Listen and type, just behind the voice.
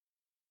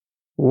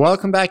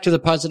Welcome back to the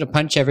Positive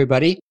Punch,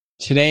 everybody.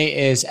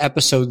 Today is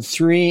episode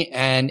 3,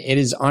 and it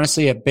is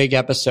honestly a big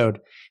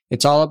episode.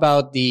 It's all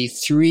about the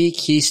 3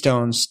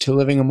 keystones to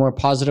living a more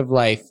positive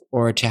life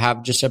or to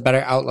have just a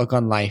better outlook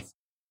on life.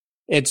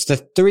 It's the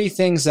 3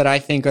 things that I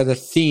think are the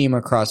theme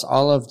across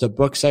all of the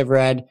books I've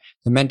read,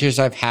 the mentors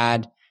I've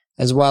had,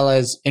 as well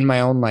as in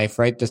my own life,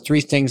 right? The 3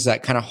 things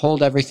that kind of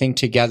hold everything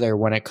together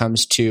when it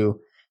comes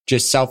to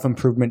just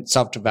self-improvement,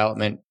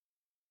 self-development.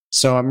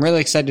 So I'm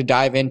really excited to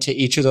dive into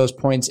each of those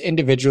points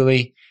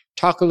individually,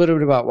 talk a little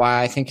bit about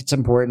why I think it's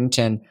important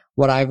and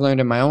what I've learned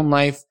in my own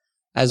life,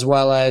 as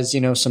well as,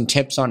 some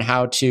tips on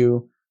how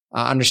to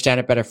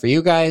understand it better for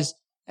you guys.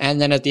 And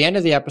then at the end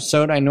of the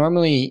episode, I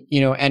normally,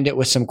 end it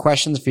with some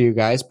questions for you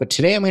guys, but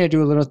today I'm going to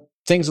do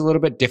things a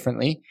little bit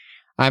differently.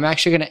 I'm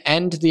actually going to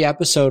end the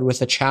episode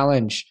with a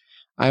challenge.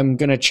 I'm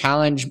going to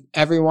challenge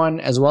everyone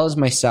as well as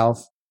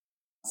myself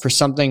for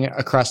something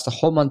across the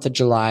whole month of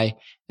July.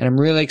 And I'm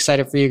really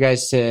excited for you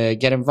guys to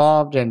get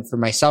involved and for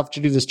myself to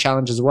do this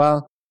challenge as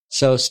well.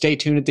 So stay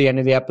tuned at the end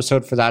of the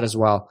episode for that as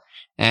well.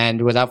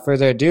 And without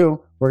further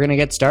ado, we're going to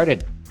get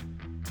started.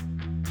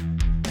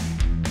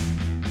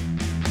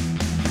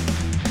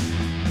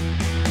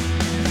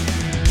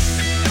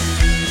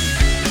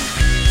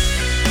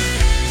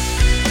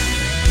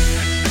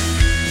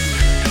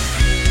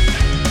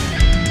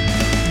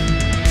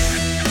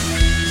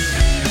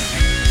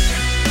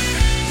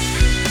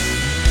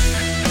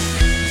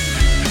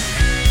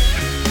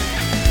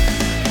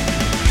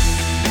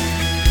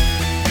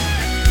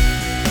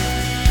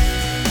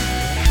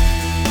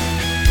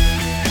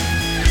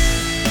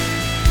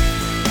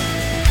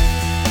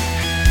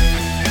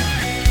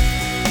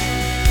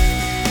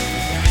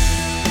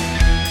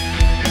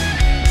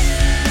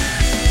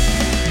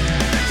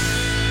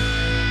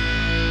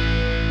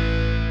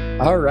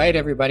 All right,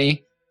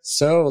 everybody.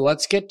 So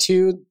let's get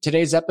to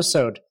today's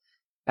episode.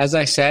 As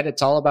I said,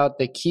 it's all about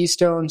the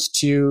keystones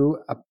to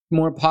a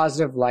more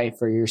positive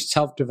life or your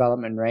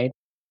self-development, right?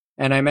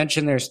 And I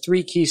mentioned there's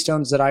 3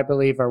 keystones that I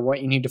believe are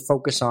what you need to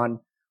focus on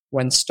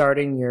when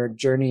starting your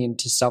journey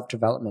into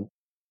self-development,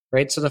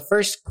 right? So the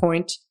first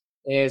point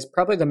is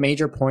probably the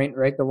major point,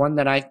 right? The one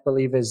that I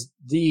believe is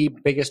the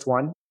biggest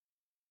one.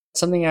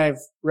 Something I've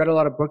read a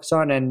lot of books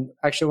on, and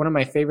actually one of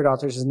my favorite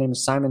authors, his name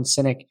is Simon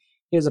Sinek.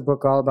 He has a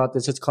book all about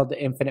this. It's called The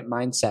Infinite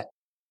Mindset.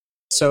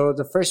 So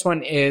the first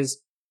one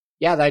is,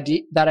 that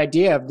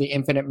idea of the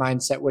infinite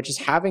mindset, which is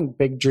having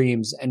big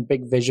dreams and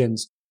big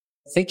visions,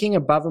 thinking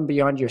above and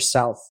beyond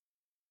yourself,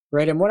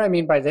 right? And what I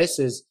mean by this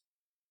is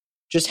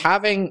just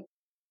having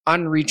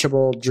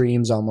unreachable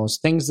dreams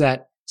almost, things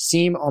that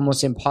seem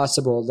almost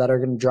impossible that are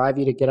going to drive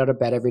you to get out of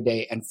bed every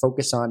day and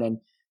focus on and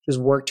just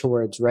work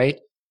towards,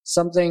 right?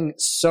 Something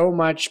so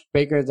much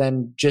bigger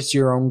than just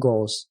your own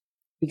goals.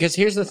 Because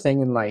here's the thing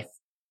in life.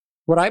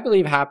 What I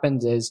believe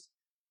happens is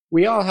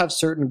we all have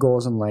certain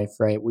goals in life,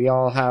 right? We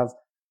all have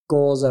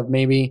goals of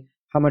maybe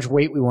how much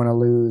weight we want to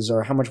lose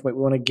or how much weight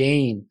we want to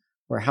gain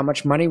or how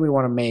much money we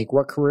want to make,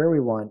 what career we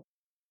want.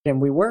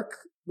 And we work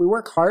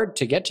hard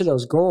to get to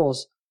those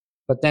goals.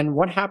 But then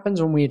what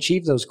happens when we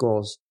achieve those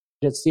goals?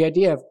 It's the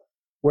idea of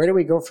where do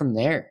we go from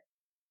there?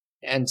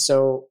 And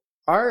so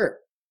our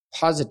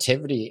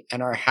positivity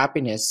and our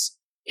happiness,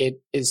 it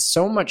is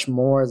so much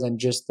more than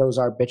just those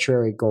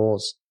arbitrary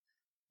goals.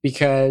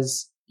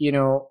 Because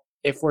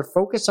if we're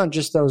focused on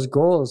just those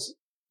goals,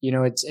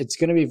 it's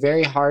going to be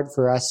very hard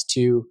for us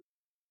to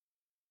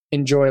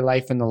enjoy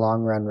life in the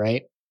long run,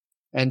 right?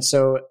 And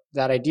so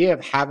that idea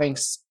of having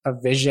a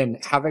vision,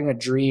 having a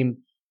dream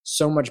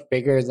so much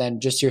bigger than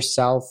just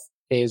yourself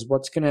is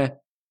what's going to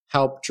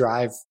help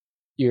drive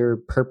your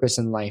purpose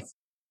in life.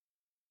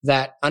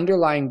 That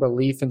underlying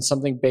belief in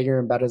something bigger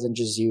and better than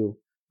just you,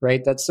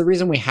 right? That's the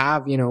reason we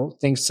have,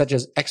 things such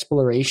as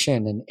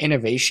exploration and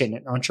innovation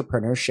and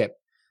entrepreneurship.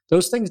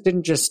 Those things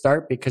didn't just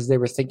start because they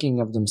were thinking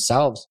of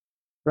themselves,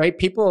 right?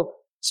 People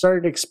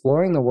started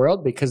exploring the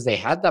world because they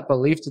had that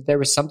belief that there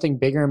was something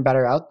bigger and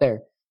better out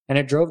there. And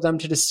it drove them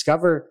to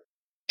discover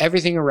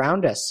everything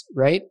around us,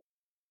 right?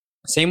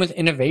 Same with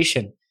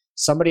innovation.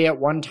 Somebody at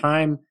one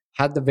time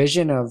had the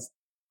vision of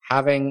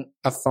having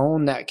a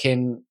phone that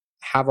can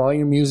have all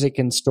your music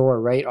in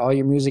store, right? All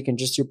your music in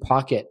just your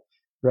pocket,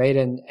 right?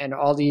 And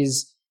all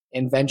these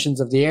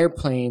inventions of the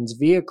airplanes,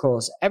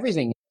 vehicles,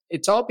 everything.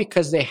 It's all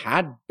because they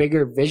had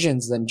bigger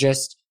visions than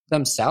just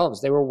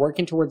themselves. They were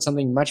working towards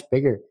something much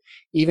bigger.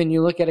 Even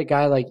you look at a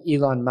guy like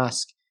Elon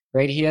Musk,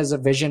 right? He has a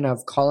vision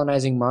of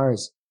colonizing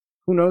Mars.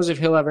 Who knows if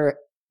he'll ever,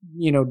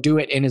 do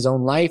it in his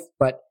own life,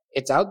 but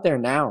it's out there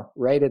now,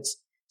 right? It's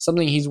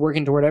something he's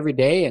working toward every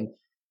day.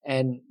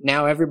 And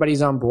now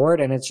everybody's on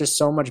board and it's just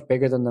so much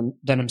bigger than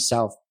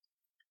himself.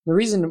 The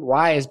reason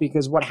why is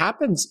because what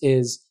happens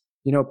is,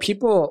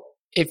 people,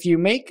 if you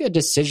make a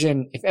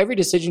decision, if every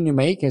decision you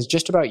make is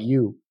just about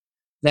you,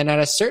 then at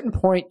a certain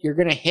point, you're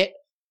going to hit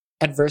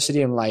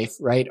adversity in life,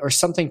 right? Or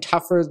something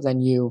tougher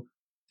than you,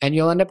 and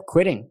you'll end up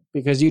quitting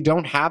because you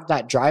don't have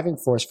that driving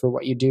force for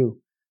what you do,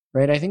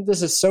 right? I think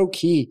this is so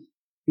key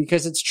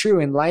because it's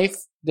true in life.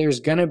 There's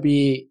going to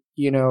be,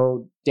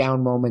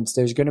 down moments.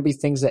 There's going to be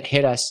things that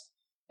hit us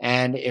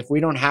And if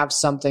we don't have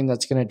something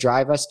that's going to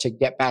drive us to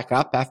get back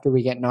up after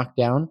we get knocked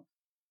down,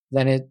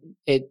 then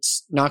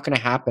it's not going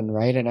to happen,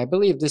 right? And I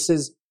believe this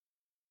is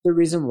the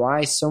reason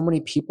why so many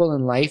people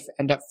in life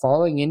end up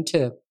falling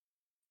into,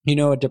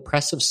 a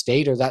depressive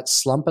state or that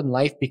slump in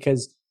life,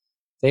 because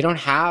they don't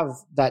have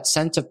that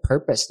sense of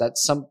purpose.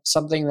 That's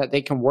something that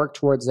they can work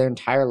towards their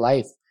entire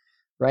life,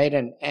 right?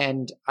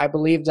 And I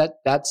believe that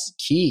that's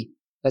key.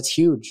 That's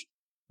huge,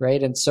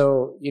 right? And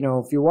so,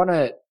 if you want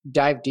to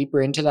dive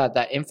deeper into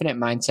that Infinite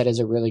Mindset is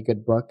a really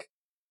good book.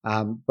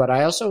 But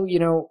I also,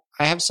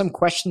 I have some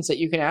questions that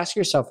you can ask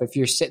yourself if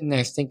you're sitting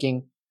there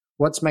thinking,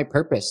 what's my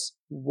purpose?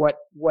 What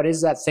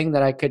is that thing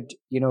that I could,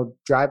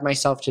 drive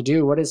myself to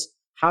do?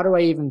 How do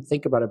I even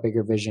think about a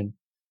bigger vision?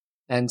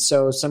 And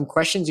so some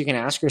questions you can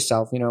ask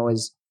yourself,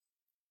 is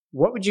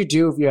what would you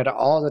do if you had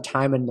all the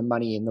time and the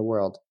money in the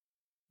world,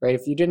 right?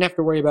 If you didn't have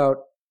to worry about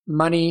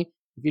money,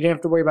 if you didn't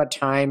have to worry about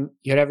time,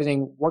 you had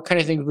everything, what kind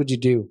of things would you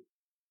do,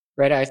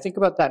 right? I think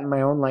about that in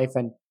my own life,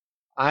 and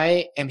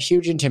I am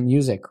huge into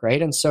music,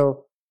 right? And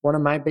so one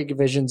of my big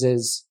visions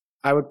is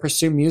I would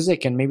pursue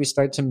music and maybe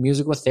start some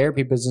musical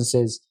therapy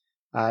businesses,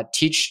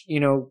 teach,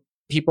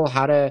 people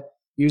how to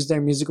use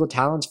their musical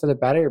talents for the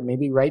better,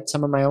 maybe write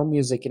some of my own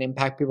music and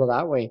impact people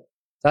that way.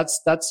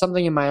 That's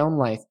something in my own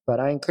life, but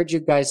I encourage you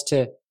guys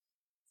to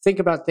think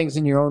about things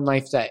in your own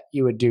life that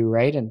you would do,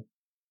 right? And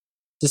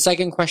the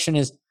second question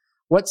is,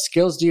 what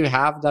skills do you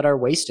have that are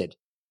wasted,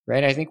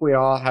 right? I think we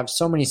all have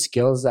so many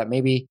skills that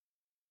maybe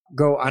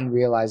go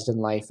unrealized in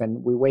life,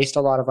 and we waste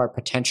a lot of our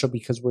potential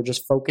because we're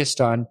just focused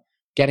on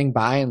getting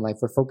by in life.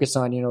 We're focused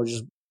on,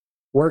 just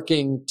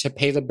working to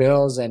pay the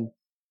bills and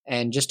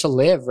just to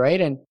live,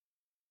 right? And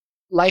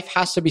life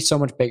has to be so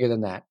much bigger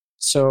than that.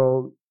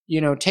 So,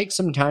 take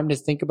some time to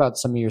think about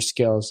some of your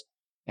skills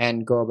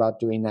and go about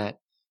doing that.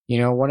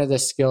 One of the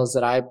skills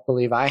that I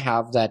believe I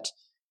have that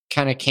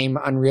kind of came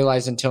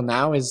unrealized until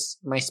now is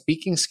my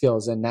speaking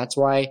skills. And that's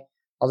why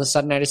all of a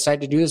sudden I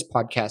decided to do this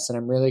podcast, and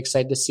I'm really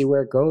excited to see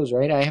where it goes,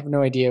 right? I have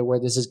no idea where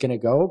this is going to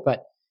go,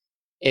 but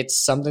it's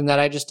something that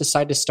I just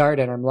decided to start,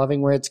 and I'm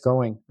loving where it's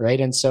going, right?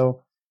 And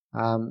so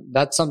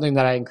that's something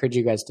that I encourage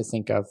you guys to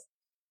think of.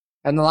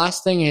 And the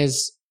last thing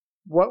is,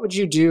 what would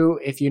you do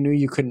if you knew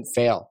you couldn't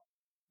fail,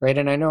 right?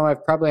 And I know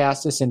I've probably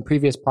asked this in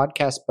previous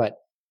podcasts, but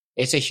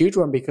it's a huge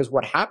one, because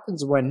what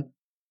happens when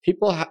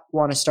people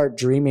want to start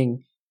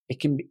dreaming, it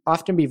can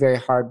often be very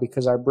hard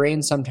because our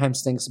brain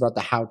sometimes thinks about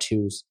the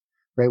how-tos,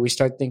 right? We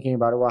start thinking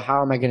about it. Well,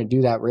 how am I going to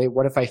do that, right?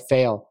 What if I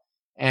fail?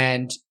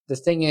 And the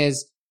thing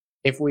is,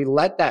 if we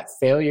let that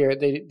failure,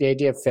 the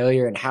idea of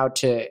failure and how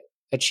to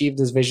achieve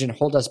this vision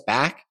hold us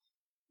back,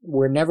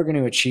 we're never going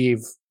to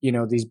achieve,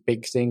 these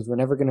big things. We're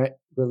never going to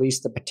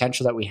release the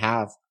potential that we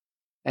have.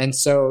 And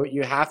so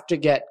you have to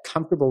get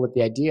comfortable with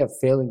the idea of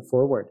failing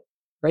forward,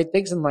 right?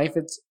 Things in life,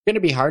 it's going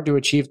to be hard to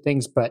achieve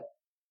things, but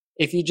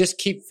if you just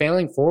keep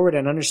failing forward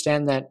and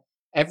understand that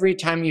every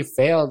time you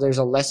fail, there's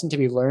a lesson to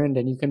be learned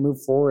and you can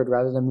move forward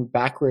rather than move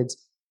backwards,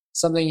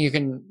 something you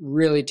can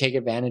really take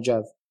advantage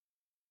of,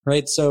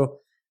 right? So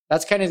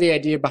that's kind of the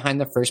idea behind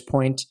the first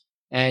point.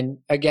 And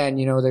again,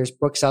 there's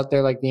books out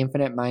there like The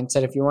Infinite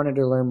Mindset if you wanted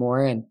to learn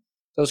more. And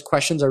those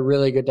questions are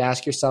really good to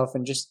ask yourself,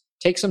 and just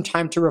take some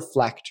time to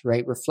reflect,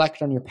 right?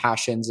 Reflect on your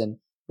passions and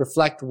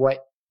reflect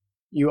what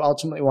you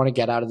ultimately want to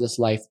get out of this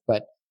life.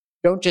 But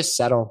don't just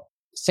settle.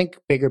 Think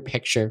bigger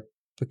picture,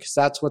 because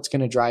that's what's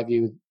going to drive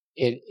you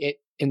it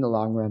in the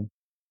long run.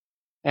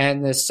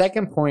 And the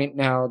second point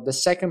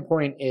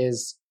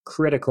is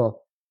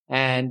critical.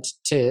 And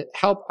to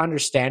help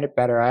understand it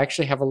better, I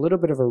actually have a little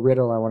bit of a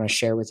riddle I want to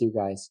share with you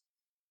guys.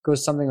 It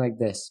goes something like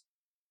this.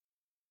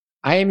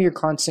 I am your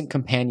constant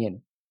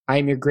companion. I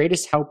am your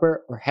greatest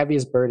helper or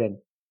heaviest burden.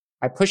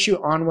 I push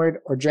you onward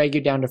or drag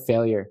you down to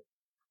failure.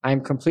 I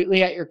am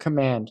completely at your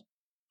command.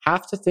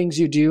 Half the things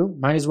you do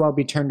might as well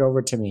be turned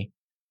over to me.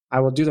 I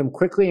will do them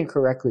quickly and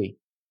correctly.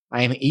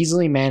 I am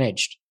easily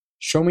managed.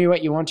 Show me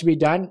what you want to be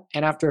done,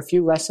 and after a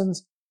few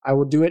lessons, I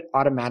will do it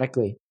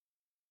automatically.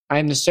 I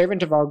am the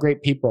servant of all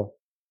great people,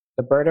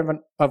 the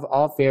burden of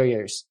all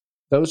failures.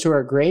 Those who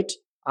are great,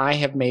 I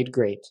have made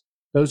great.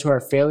 Those who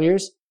are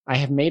failures, I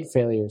have made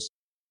failures.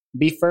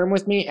 Be firm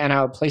with me, and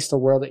I will place the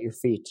world at your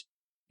feet.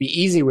 Be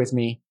easy with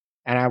me,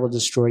 and I will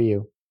destroy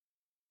you.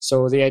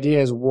 So the idea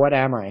is, what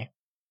am I?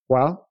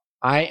 Well,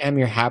 I am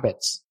your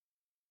habits.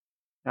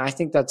 And I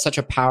think that's such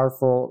a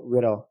powerful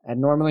riddle.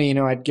 And normally,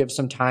 I'd give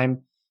some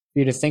time for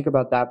you to think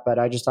about that, but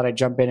I just thought I'd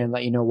jump in and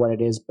let you know what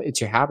it is. But it's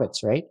your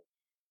habits, right?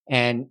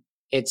 And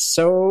it's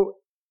so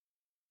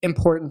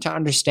important to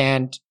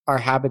understand our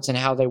habits and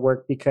how they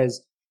work,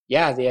 because, the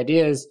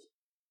idea is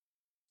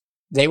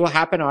they will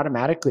happen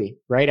automatically,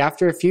 right?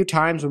 After a few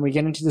times when we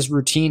get into this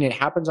routine, it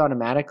happens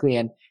automatically.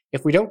 And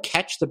if we don't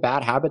catch the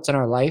bad habits in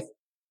our life,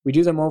 we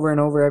do them over and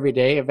over every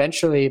day,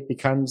 eventually it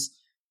becomes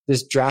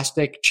this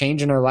drastic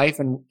change in our life,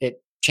 and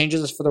it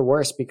changes us for the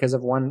worse because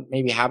of one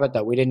maybe habit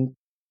that we didn't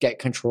get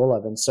control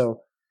of. And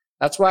so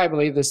that's why I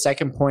believe the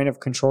second point of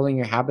controlling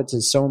your habits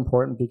is so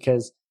important,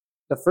 because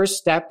the first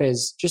step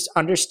is just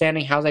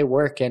understanding how they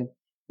work. And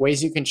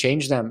ways you can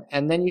change them.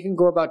 And then you can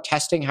go about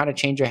testing how to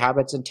change your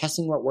habits and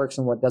testing what works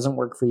and what doesn't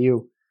work for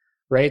you,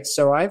 right?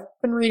 So I've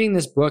been reading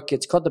this book.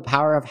 It's called The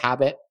Power of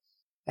Habit.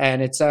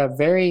 And it's a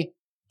very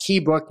key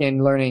book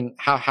in learning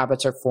how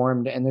habits are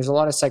formed. And there's a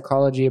lot of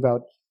psychology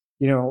about,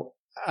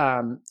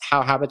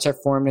 how habits are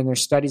formed, and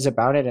there's studies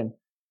about it. And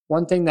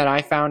one thing that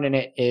I found in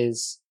it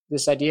is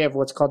this idea of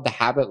what's called the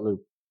habit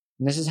loop.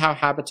 And this is how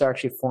habits are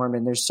actually formed.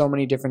 And there's so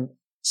many different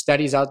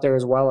studies out there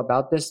as well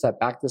about this that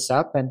back this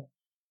up. And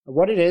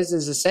what it is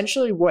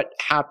essentially what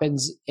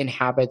happens in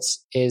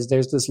habits is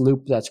there's this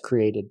loop that's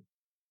created.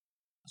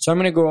 So I'm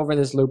going to go over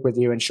this loop with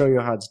you and show you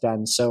how it's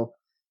done. So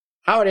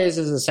how it is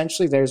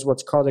essentially there's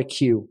what's called a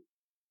cue,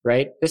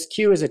 right? This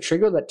cue is a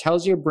trigger that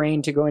tells your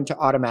brain to go into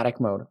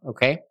automatic mode,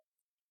 okay?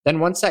 Then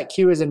once that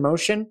cue is in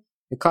motion,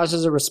 it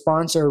causes a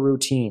response or a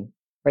routine,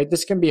 right?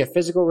 This can be a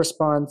physical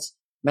response,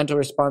 mental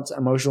response,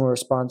 emotional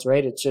response,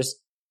 right? It's just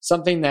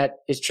something that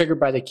is triggered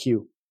by the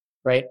cue,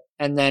 right?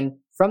 And then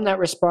from that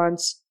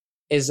response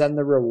is then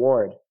the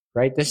reward,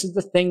 right? This is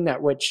the thing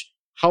that which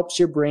helps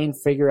your brain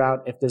figure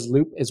out if this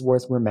loop is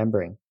worth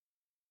remembering.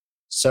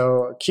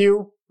 So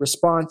cue,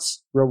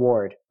 response,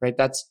 reward, right?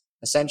 That's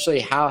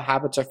essentially how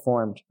habits are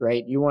formed,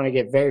 right? You want to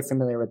get very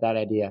familiar with that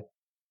idea.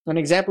 An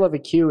example of a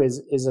cue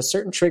is a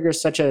certain trigger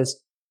such as,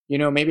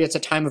 maybe it's a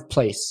time of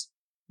place.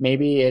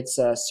 Maybe it's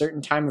a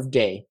certain time of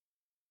day.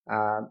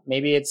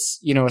 Maybe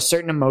it's, a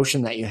certain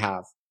emotion that you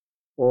have,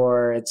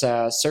 or it's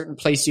a certain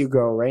place you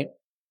go, right?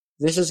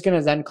 This is going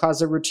to then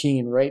cause a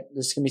routine, right?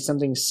 This can be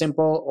something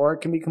simple or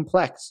it can be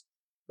complex,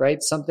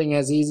 right? Something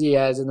as easy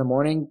as in the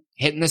morning,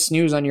 hitting the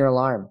snooze on your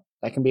alarm.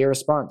 That can be a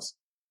response.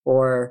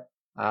 Or,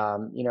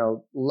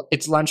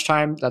 it's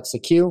lunchtime. That's the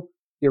cue.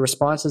 Your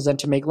response is then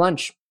to make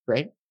lunch,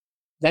 right?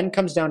 Then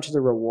comes down to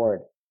the reward,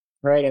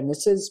 right? And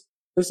this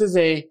is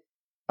a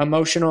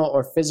emotional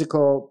or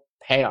physical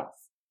payoff,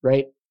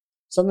 right?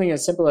 Something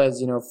as simple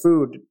as,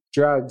 food,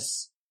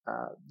 drugs,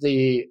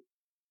 the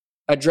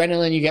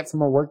adrenaline you get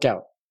from a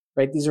workout,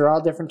 right? These are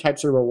all different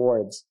types of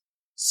rewards.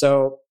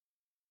 So,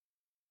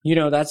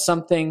 that's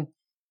something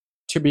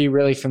to be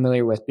really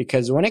familiar with,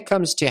 because when it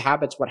comes to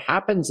habits, what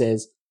happens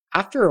is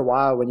after a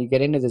while, when you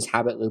get into this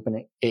habit loop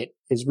and it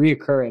is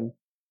reoccurring,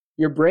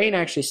 your brain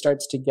actually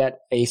starts to get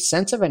a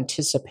sense of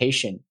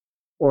anticipation,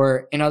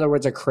 or in other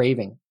words, a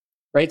craving,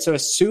 right? So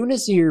as soon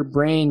as your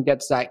brain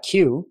gets that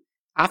cue,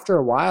 after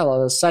a while,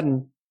 all of a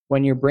sudden,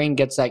 when your brain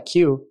gets that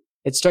cue,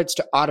 it starts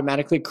to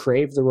automatically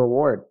crave the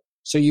reward.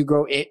 So you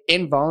go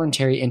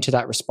involuntary into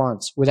that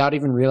response without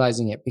even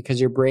realizing it, because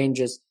your brain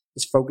just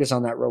is focused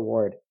on that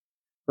reward,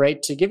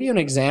 right? To give you an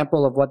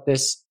example of what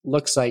this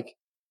looks like,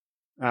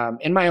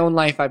 in my own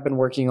life, I've been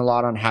working a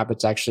lot on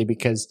habits actually,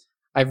 because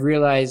I've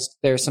realized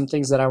there are some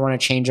things that I want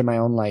to change in my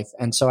own life.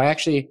 And so I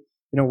actually,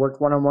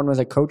 worked one-on-one with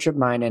a coach of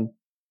mine, and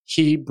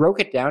he broke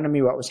it down to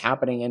me what was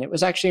happening. And it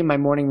was actually my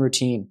morning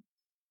routine.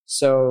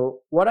 So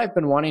what I've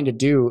been wanting to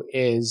do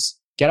is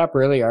get up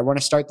earlier. I want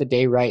to start the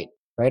day right?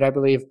 I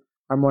believe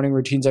our morning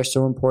routines are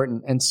so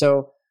important. And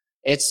so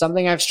it's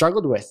something I've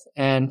struggled with.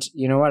 And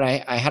you know what?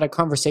 I had a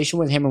conversation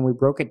with him and we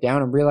broke it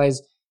down and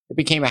realized it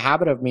became a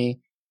habit of me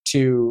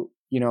to,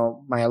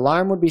 my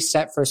alarm would be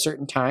set for a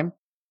certain time.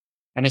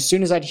 And as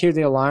soon as I'd hear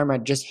the alarm,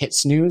 I'd just hit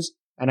snooze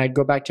and I'd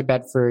go back to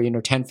bed for,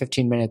 10,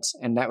 15 minutes.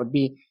 And that would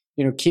be,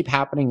 keep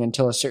happening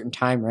until a certain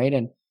time, right?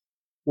 And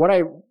what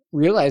I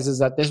realized is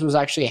that this was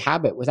actually a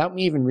habit. Without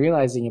me even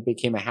realizing, it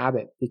became a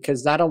habit,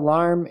 because that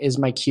alarm is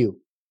my cue,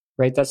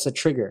 right? That's the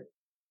trigger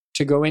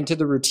to go into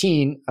the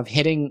routine of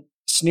hitting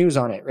snooze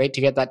on it, right?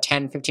 To get that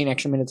 10, 15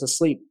 extra minutes of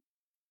sleep.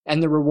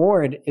 And the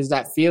reward is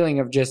that feeling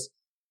of just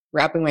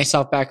wrapping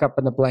myself back up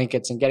in the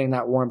blankets and getting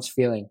that warmth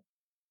feeling.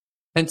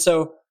 And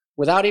so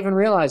without even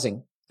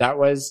realizing, that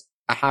was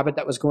a habit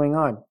that was going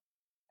on.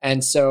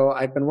 And so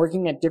I've been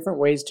working at different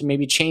ways to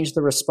maybe change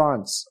the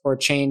response or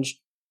change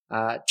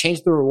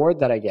the reward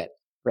that I get,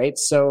 right?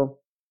 So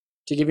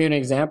to give you an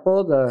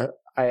example,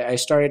 I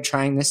started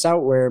trying this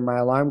out where my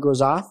alarm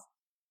goes off,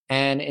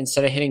 and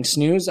instead of hitting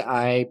snooze,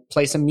 I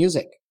play some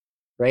music,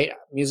 right?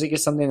 Music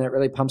is something that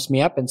really pumps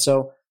me up. And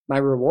so my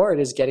reward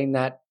is getting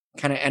that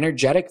kind of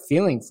energetic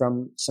feeling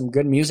from some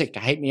good music to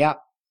hype me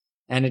up.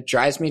 And it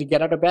drives me to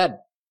get out of bed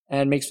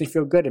and makes me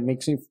feel good. It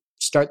makes me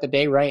start the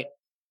day right.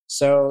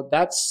 So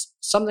that's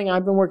something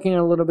I've been working on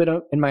a little bit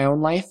in my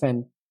own life.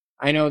 And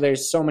I know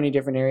there's so many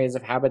different areas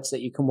of habits that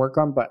you can work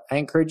on, but I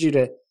encourage you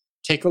to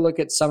take a look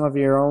at some of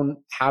your own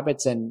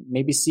habits and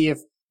maybe see if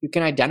you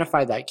can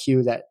identify that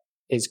cue that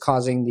is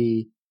causing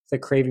the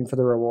craving for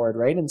the reward,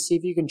 right? And see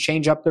if you can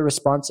change up the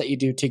response that you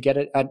do to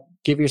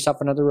give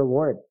yourself another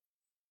reward,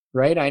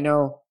 right? I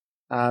know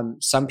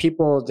some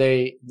people,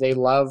 they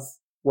love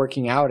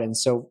working out. And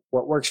so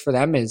what works for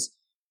them is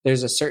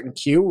there's a certain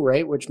cue,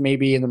 right? Which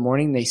maybe in the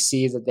morning they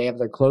see that they have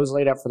their clothes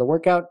laid out for the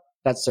workout.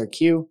 That's their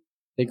cue.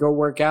 They go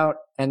work out,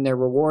 and their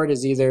reward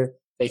is either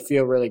they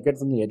feel really good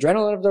from the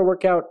adrenaline of their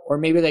workout, or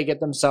maybe they get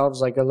themselves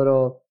like a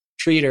little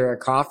treat or a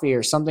coffee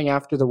or something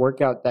after the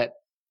workout that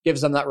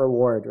gives them that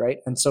reward, right?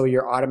 And so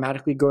you're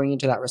automatically going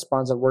into that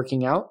response of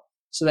working out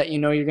so that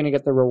you're going to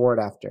get the reward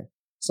after.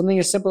 Something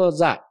as simple as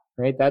that,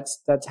 right? That's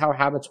how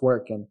habits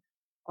work. And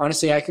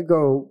honestly, I could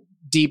go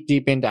deep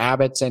into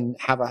habits and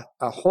have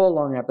a whole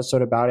long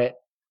episode about it,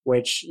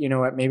 which, you know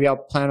what, maybe I'll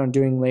plan on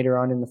doing later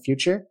on in the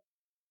future.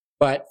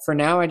 But for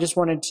now, I just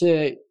wanted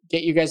to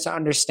get you guys to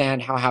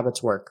understand how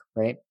habits work,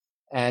 right?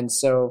 And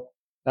so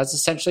that's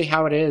essentially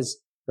how it is,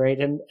 right?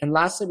 And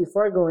lastly,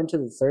 before I go into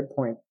the third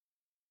point,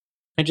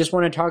 I just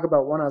want to talk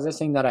about one other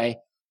thing that I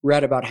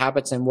read about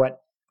habits and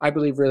what I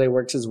believe really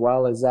works as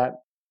well is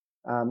that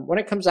when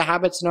it comes to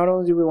habits, not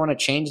only do we want to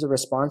change the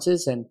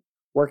responses and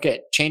work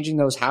at changing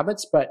those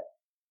habits, but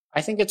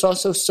I think it's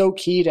also so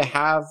key to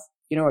have,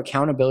 you know,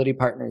 accountability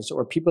partners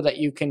or people that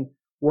you can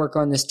work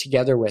on this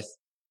together with.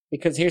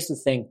 Because here's the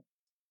thing,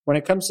 when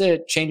it comes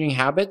to changing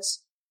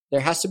habits, there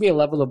has to be a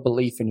level of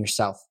belief in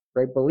yourself,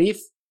 right? Belief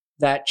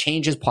that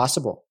change is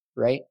possible,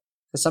 right?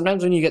 Because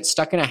sometimes when you get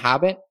stuck in a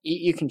habit,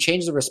 you can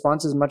change the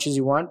response as much as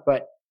you want,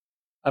 but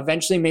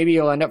eventually maybe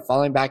you'll end up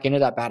falling back into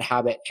that bad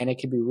habit, and it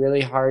can be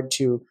really hard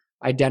to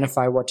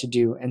identify what to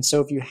do. And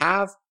so if you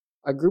have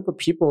a group of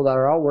people that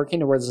are all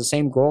working towards the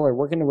same goal or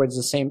working towards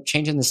the same,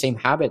 changing the same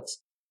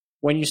habits,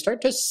 when you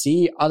start to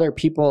see other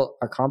people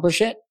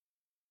accomplish it,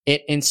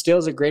 it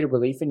instills a greater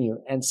belief in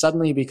you, and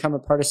suddenly you become a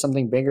part of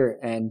something bigger,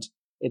 and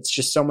it's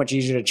just so much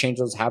easier to change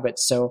those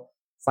habits. So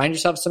find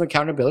yourself some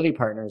accountability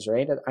partners,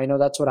 right? I know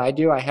that's what I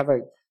do. I have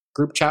a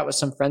group chat with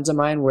some friends of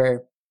mine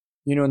where,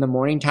 you know, in the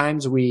morning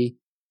times we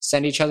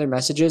send each other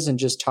messages and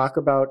just talk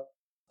about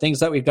things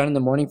that we've done in the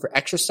morning for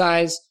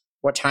exercise,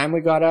 what time we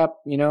got up,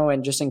 you know,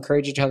 and just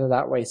encourage each other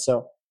that way.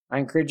 So I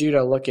encourage you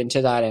to look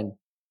into that and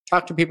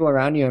talk to people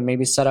around you and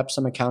maybe set up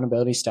some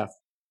accountability stuff.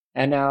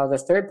 And now the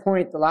third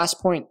point, the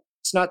last point,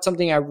 it's not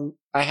something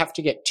I have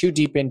to get too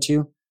deep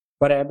into,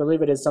 but I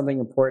believe it is something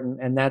important.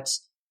 And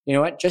that's, you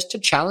know what, just to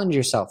challenge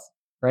yourself,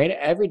 right?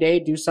 Every day,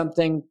 do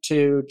something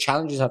to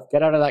challenge yourself,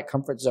 get out of that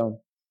comfort zone.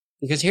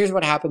 Because here's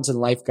what happens in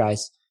life,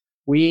 guys.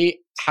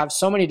 We have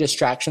so many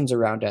distractions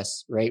around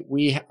us, right?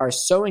 We are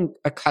so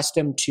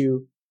accustomed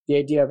to the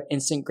idea of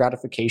instant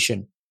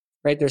gratification,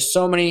 right? There's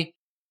so many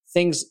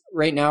things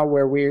right now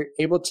where we're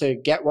able to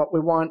get what we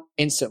want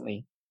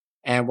instantly,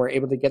 and we're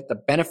able to get the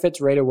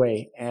benefits right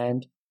away.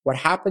 And what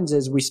happens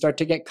is we start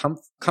to get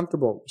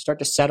comfortable. We start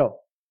to settle,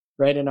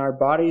 right? In our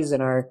bodies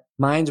and our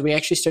minds, we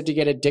actually start to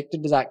get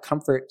addicted to that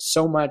comfort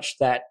so much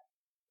that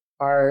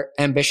our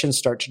ambitions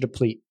start to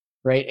deplete,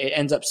 right? It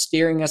ends up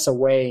steering us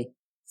away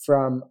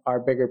from our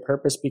bigger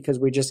purpose because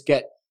we just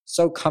get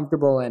so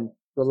comfortable and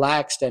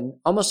relaxed and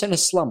almost in a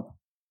slump,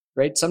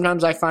 right?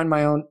 Sometimes I find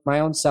my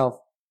own self,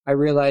 I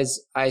realize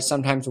I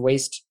sometimes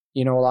waste,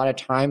 you know, a lot of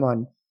time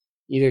on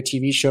either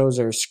TV shows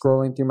or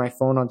scrolling through my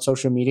phone on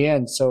social media.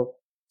 And so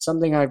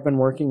something I've been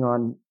working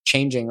on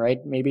changing, right?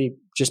 Maybe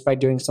just by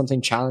doing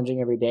something challenging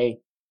every day,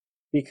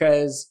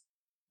 because,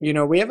 you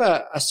know, we have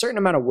a certain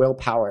amount of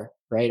willpower,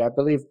 right? I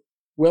believe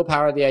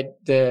willpower,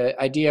 the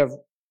idea of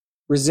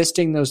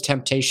resisting those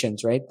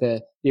temptations, right?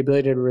 The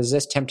ability to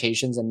resist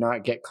temptations and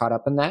not get caught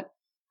up in that.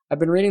 I've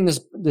been reading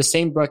the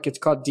same book. It's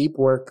called Deep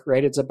Work,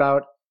 right? It's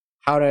about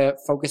how to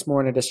focus more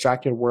in a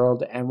distracted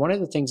world. And one of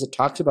the things it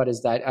talks about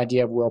is that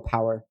idea of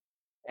willpower.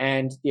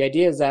 And the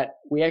idea is that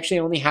we actually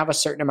only have a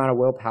certain amount of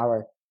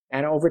willpower.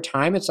 And over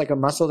time, it's like a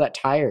muscle that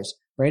tires,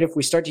 right? If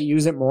we start to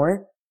use it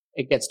more,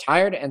 it gets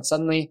tired and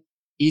suddenly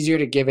easier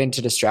to give in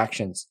to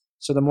distractions.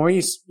 So the more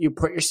you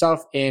put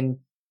yourself in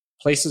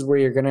places where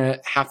you're going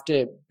to have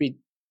to be,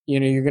 you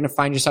know, you're going to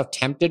find yourself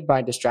tempted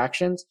by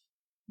distractions,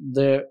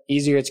 the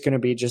easier it's going to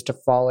be just to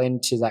fall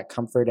into that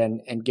comfort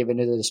and give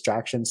into the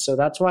distractions. So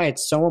that's why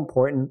it's so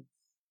important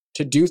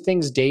to do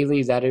things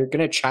daily that are going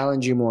to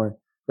challenge you more,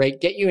 right?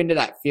 Get you into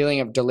that feeling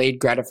of delayed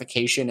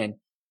gratification and,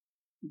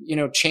 you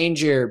know,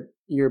 change your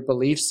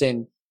beliefs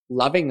in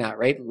loving that,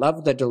 right?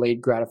 Love the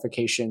delayed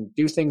gratification.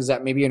 Do things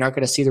that maybe you're not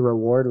going to see the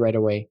reward right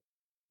away,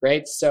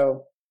 right?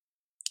 So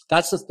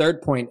that's the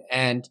third point.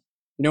 And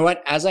you know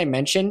what? As I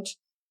mentioned,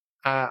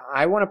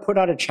 I want to put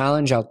out a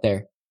challenge out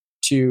there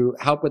to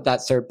help with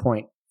that third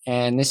point.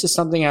 And this is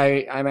something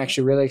I'm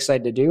actually really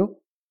excited to do.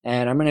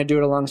 And I'm going to do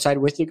it alongside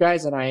with you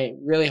guys. And I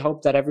really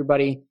hope that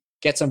everybody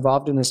gets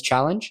involved in this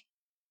challenge.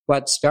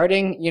 But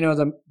starting, you know,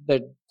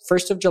 the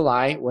 1st of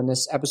July, when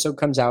this episode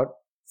comes out,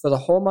 for the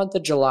whole month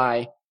of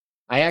July,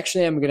 I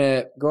actually am going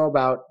to go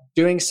about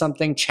doing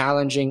something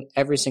challenging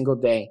every single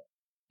day.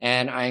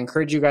 And I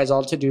encourage you guys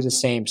all to do the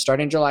same.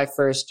 Starting July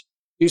 1st,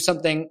 do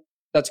something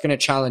that's going to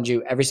challenge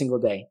you every single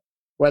day.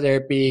 Whether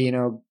it be, you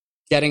know,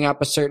 getting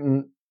up a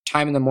certain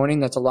time in the morning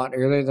that's a lot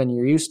earlier than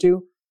you're used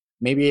to.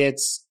 Maybe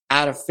it's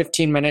add a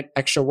 15-minute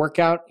extra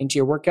workout into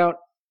your workout.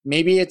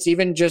 Maybe it's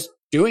even just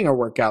doing a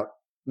workout.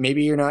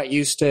 Maybe you're not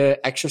used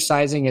to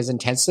exercising as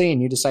intensely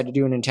and you decide to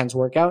do an intense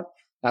workout.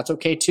 That's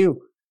okay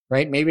too,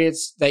 right? Maybe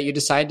it's that you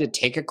decide to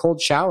take a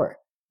cold shower,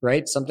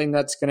 right? Something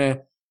that's going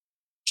to,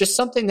 just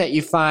something that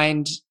you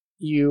find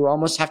you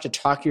almost have to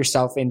talk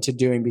yourself into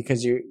doing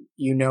because you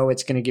know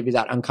it's going to give you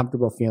that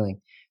uncomfortable feeling,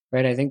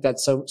 right? I think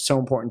that's so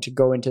important to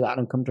go into that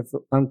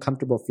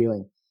uncomfortable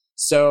feeling.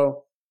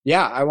 So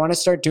yeah, I want to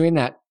start doing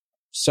that.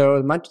 So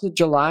the month of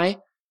July,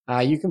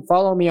 you can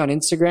follow me on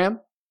Instagram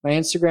My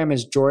Instagram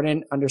is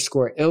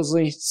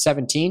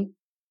Jordan_Ilsley17,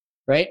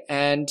 right?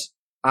 And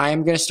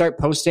I'm going to start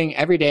posting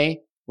every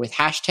day with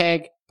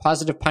hashtag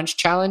Positive Punch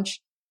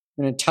Challenge.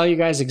 I'm going to tell you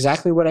guys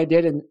exactly what I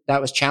did and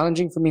that was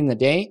challenging for me in the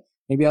day.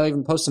 Maybe I'll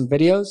even post some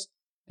videos.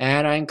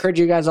 And I encourage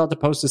you guys all to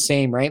post the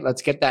same, right?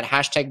 Let's get that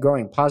hashtag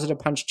going, Positive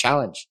Punch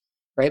Challenge,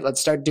 right? Let's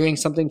start doing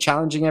something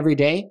challenging every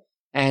day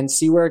and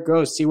see where it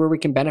goes, see where we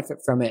can benefit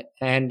from it.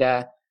 And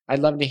I'd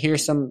love to hear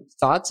some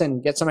thoughts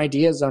and get some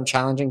ideas on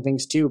challenging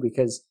things too,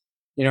 because,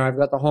 I've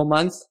got the whole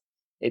month.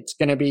 It's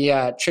going to be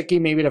tricky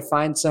maybe to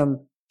find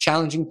some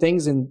challenging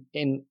things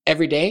in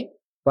every day,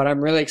 but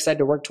I'm really excited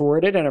to work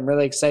toward it. And I'm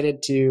really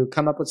excited to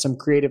come up with some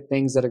creative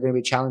things that are going to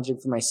be challenging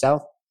for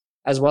myself,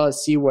 as well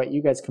as see what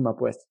you guys come up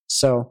with.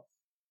 So,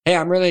 hey,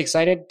 I'm really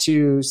excited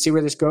to see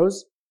where this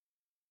goes.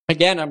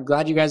 Again, I'm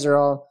glad you guys are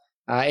all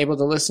able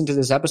to listen to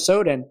this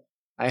episode, and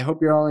I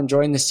hope you're all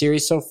enjoying the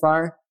series so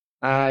far.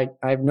 I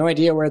have no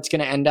idea where it's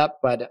going to end up,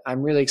 but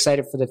I'm really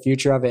excited for the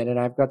future of it. And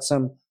I've got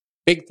some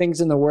big things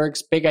in the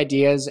works, big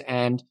ideas.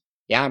 And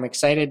yeah, I'm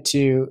excited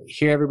to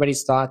hear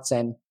everybody's thoughts.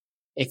 And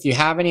if you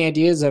have any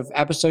ideas of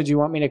episodes you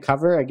want me to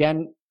cover,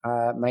 again,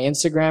 my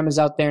Instagram is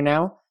out there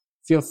now.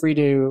 Feel free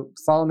to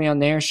follow me on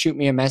there, shoot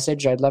me a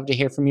message. I'd love to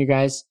hear from you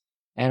guys,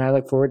 and I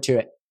look forward to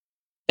it.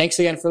 Thanks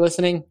again for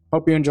listening.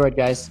 Hope you enjoyed,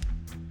 guys.